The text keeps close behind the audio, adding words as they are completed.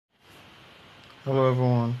Hello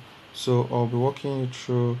everyone. So I'll be walking you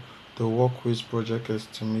through the Workwiz project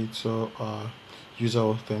estimator user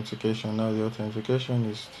authentication. Now the authentication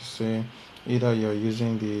is the same. Either you're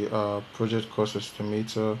using the project cost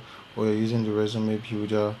estimator, or you're using the resume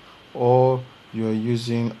builder, or you're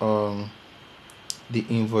using the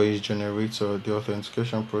invoice generator. The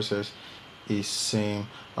authentication process is same.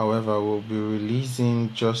 However, we'll be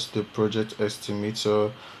releasing just the project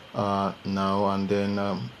estimator now, and then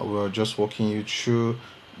we're just walking you through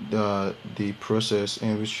the process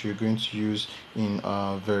in which you're going to use in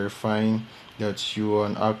verifying that you are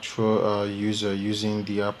an actual user using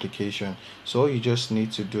the application. So all you just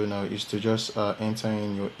need to do now is to just enter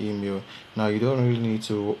in your email. Now you don't really need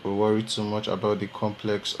to worry too much about the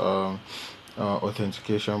complex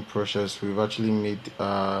authentication process. We've actually made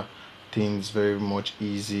things very much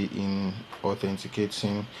easy in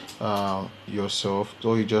authenticating yourself.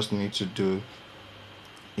 All you just need to do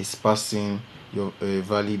is passing your a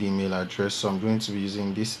valid email address. So I'm going to be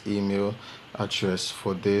using this email address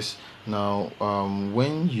for this. Now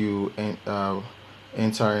when you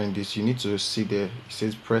enter in this, you need to see there it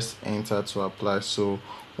says press enter to apply. So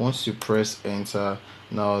once you press enter,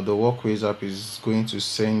 now the Workwiz app is going to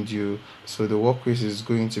send you, so the Workwiz is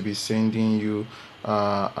going to be sending you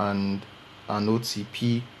an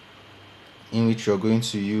OTP in which you're going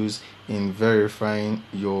to use in verifying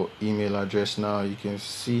your email address. Now you can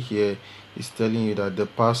see here it's telling you that the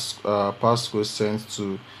passcode sent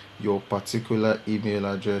to your particular email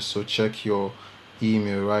address. So check your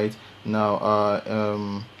email right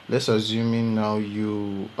now. Let's assuming now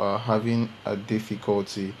you are having a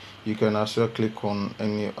difficulty, you can as well click on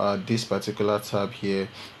any this particular tab here.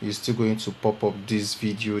 It's still going to pop up this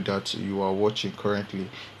video that you are watching currently.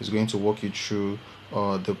 It's going to walk you through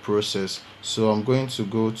the process. So I'm going to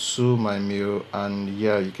go to my mail, and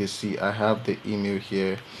yeah, you can see I have the email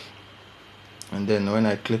here, and then when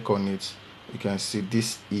I click on it, you can see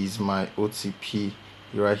this is my OTP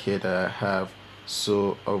right here that I have.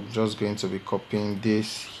 So I'm just going to be copying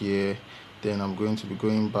this here, then I'm going to be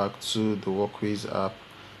going back to the Workwiz app.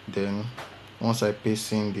 Then once I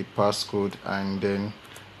paste in the passcode and then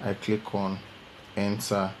I click on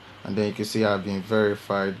enter, and then you can see I've been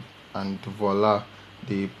verified, and voila,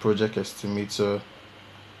 the project estimator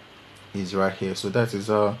is right here. So that is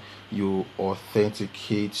how you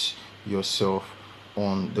authenticate yourself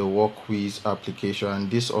on the Workwiz application. And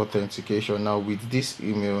this authentication, now with this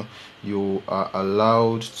email, you are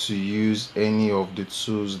allowed to use any of the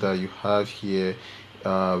tools that you have here.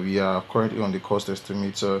 We are currently on the cost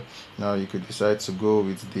estimator. Now you could decide to go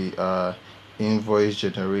with the invoice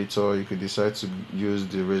generator. You could decide to use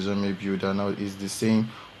the resume builder. Now it's the same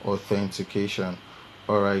authentication.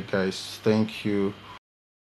 All right guys, thank you